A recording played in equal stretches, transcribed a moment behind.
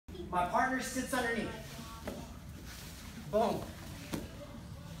My partner sits underneath. Boom.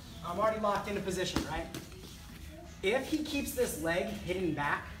 I'm already locked into position, right? If he keeps this leg hitting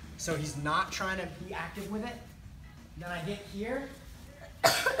back, so he's not trying to be active with it, then I get here,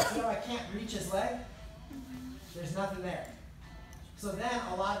 so I can't reach his leg, there's nothing there. So then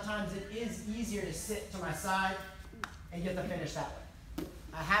a lot of times it is easier to sit to my side and get the finish that way.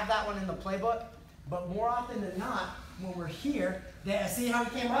 I have that one in the playbook, but more often than not, when we're here, see how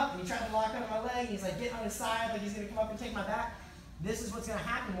he came up and he tried to lock up my leg, and he's like getting on his side, like he's gonna come up and take my back. This is what's gonna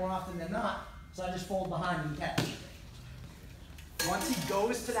happen more often than not, so I just fold behind and catch. Once he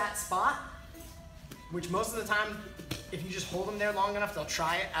goes to that spot, which most of the time, if you just hold them there long enough, they'll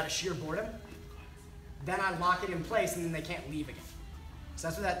try it out of sheer boredom, then I lock it in place and then they can't leave again. So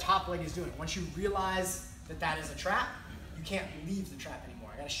that's what that top leg is doing. Once you realize that that is a trap, you can't leave the trap anymore.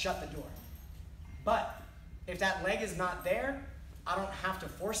 I gotta shut the door. But if that leg is not there, I don't have to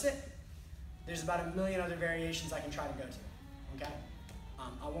force it. There's about a million other variations I can try to go to, okay?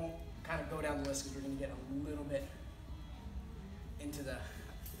 I won't kind of go down the list because we're gonna get a little bit into the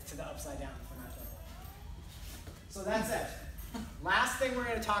upside down if we're not done. So that's it. Last thing we're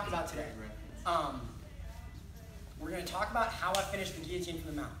gonna talk about today. We're gonna talk about how I finished the guillotine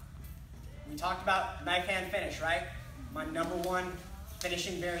from the mount. We talked about knife hand finish, right? My number one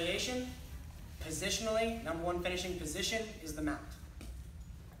finishing variation, positionally, number one finishing position is the mount.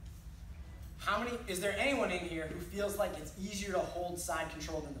 Is there anyone in here who feels like it's easier to hold side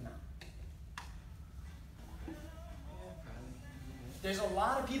control than the mount? There's a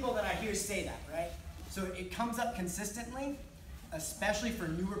lot of people that I hear say that, right? So it comes up consistently, especially for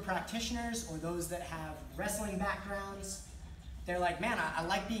newer practitioners or those that have wrestling backgrounds. They're like, man, I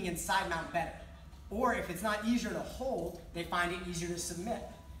like being in side mount better. Or if it's not easier to hold, they find it easier to submit,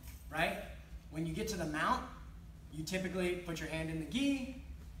 right? When you get to the mount, you typically put your hand in the gi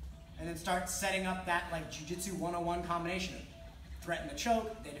and then start setting up that like Jiu-Jitsu 101 combination. Threaten the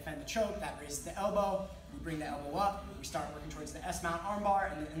choke, they defend the choke, that raises the elbow, we bring the elbow up, we start working towards the S-mount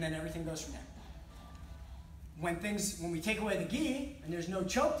armbar, and then everything goes from there. When we take away the gi and there's no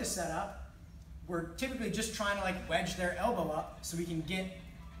choke to set up, we're typically just trying to like wedge their elbow up so we can get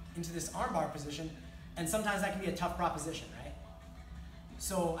into this armbar position, and sometimes that can be a tough proposition, right?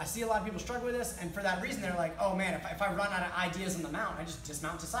 So I see a lot of people struggle with this, and for that reason they're like, oh man, if I run out of ideas on the mount, I just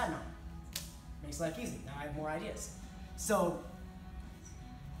dismount to side mount. Makes life easy, now I have more ideas. So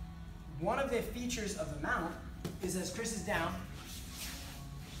one of the features of the mount is as Chris is down,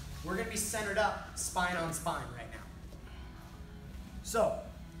 we're gonna be centered up, spine on spine right now. So,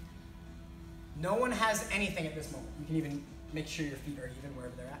 no one has anything at this moment. You can even make sure your feet are even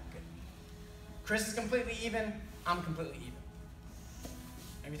wherever they're at. Good. Chris is completely even, I'm completely even.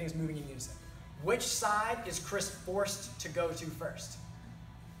 Everything's moving in unison. Which side is Chris forced to go to first?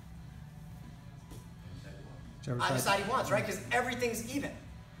 Either side he wants, right? Because everything's even.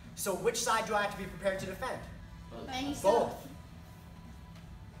 So which side do I have to be prepared to defend? Both.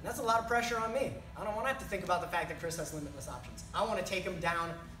 And that's a lot of pressure on me. I don't want to have to think about the fact that Chris has limitless options. I want to take him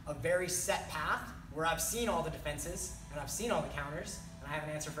down a very set path where I've seen all the defenses and I've seen all the counters and I have an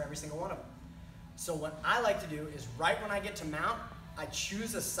answer for every single one of them. So what I like to do is right when I get to mount, I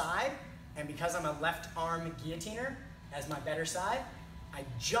choose a side, and because I'm a left arm guillotiner as my better side, I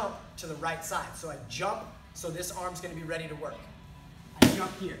jump to the right side. So I jump so this arm's going to be ready to work. I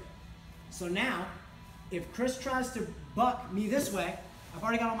jump here. So now, if Chris tries to buck me this way, I've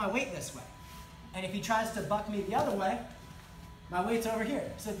already got all my weight this way. And if he tries to buck me the other way, my weight's over here.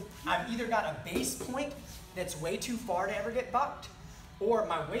 So I've either got a base point that's way too far to ever get bucked, or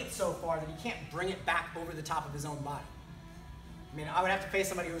my weight's so far that he can't bring it back over the top of his own body. I mean, I would have to face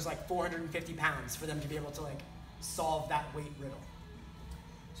somebody who's like 450 pounds for them to be able to like solve that weight riddle.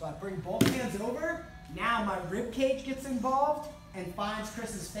 So I bring both hands over. Now my rib cage gets involved and finds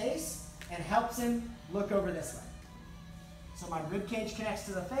Chris's face and helps him look over this way. So my rib cage connects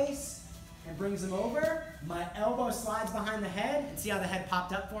to the face and brings him over. My elbow slides behind the head, and see how the head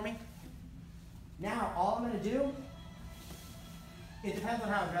popped up for me? Now all I'm going to do, it depends on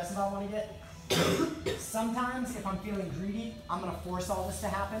how aggressive I want to get. Sometimes if I'm feeling greedy, I'm going to force all this to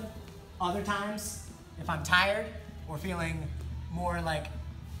happen. Other times, if I'm tired or feeling more like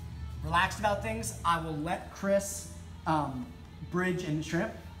relaxed about things, I will let Chris bridge and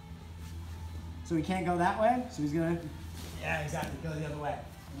shrimp. So he can't go that way, so he's going to, yeah, exactly, go the other way.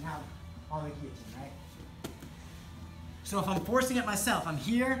 And have all the guillotine, right? So if I'm forcing it myself, I'm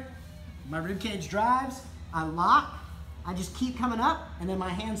here, my rib cage drives, I lock, I just keep coming up, and then my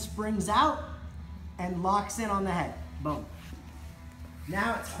hand springs out and locks in on the head. Boom.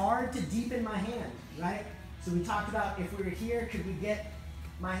 Now it's hard to deepen my hand, right? So we talked about if we were here, could we get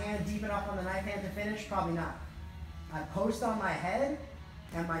my hand deep enough on the knife hand to finish? Probably not. I post on my head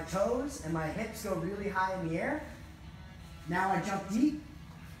and my toes and my hips go really high in the air. Now I jump deep.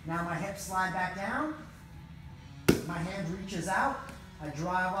 Now my hips slide back down. My hand reaches out. I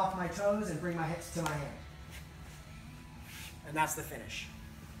drive off my toes and bring my hips to my hand. And that's the finish.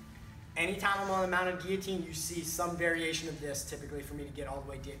 Anytime I'm on the mounted guillotine, you see some variation of this, typically for me to get all the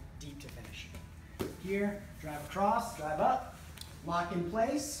way deep to finish. Here, drive across, drive up, lock in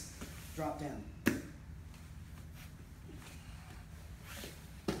place, drop down.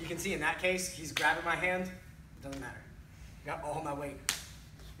 You can see in that case, he's grabbing my hand, it doesn't matter. Got all my weight.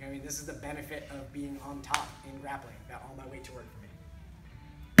 You know what I mean? This is the benefit of being on top in grappling. Got all my weight to work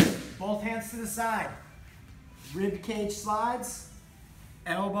for me. Both hands to the side. Rib cage slides,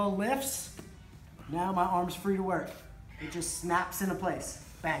 elbow lifts. Now my arm's free to work. It just snaps into place.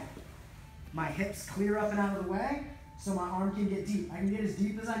 Bang. My hips clear up and out of the way so my arm can get deep. I can get as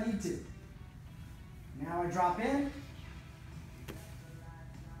deep as I need to. Now I drop in.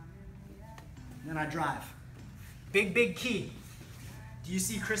 Then I drive. Big key. Do you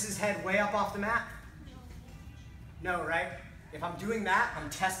see Chris's head way up off the mat? No, right? If I'm doing that, I'm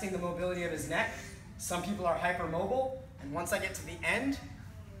testing the mobility of his neck. Some people are hypermobile, and once I get to the end,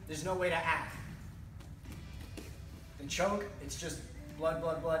 there's no way to add. The choke, it's just blood,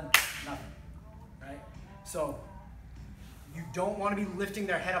 nothing, right? So you don't want to be lifting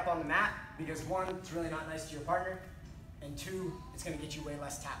their head up on the mat because one, it's really not nice to your partner, and two, it's going to get you way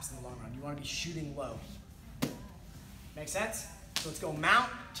less taps in the long run. You want to be shooting low. Make sense? So let's go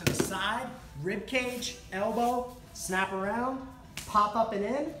mount to the side, rib cage, elbow, snap around, pop up and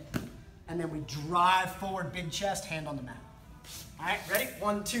in, and then we drive forward, big chest, hand on the mat. All right, ready?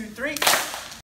 1, 2, 3.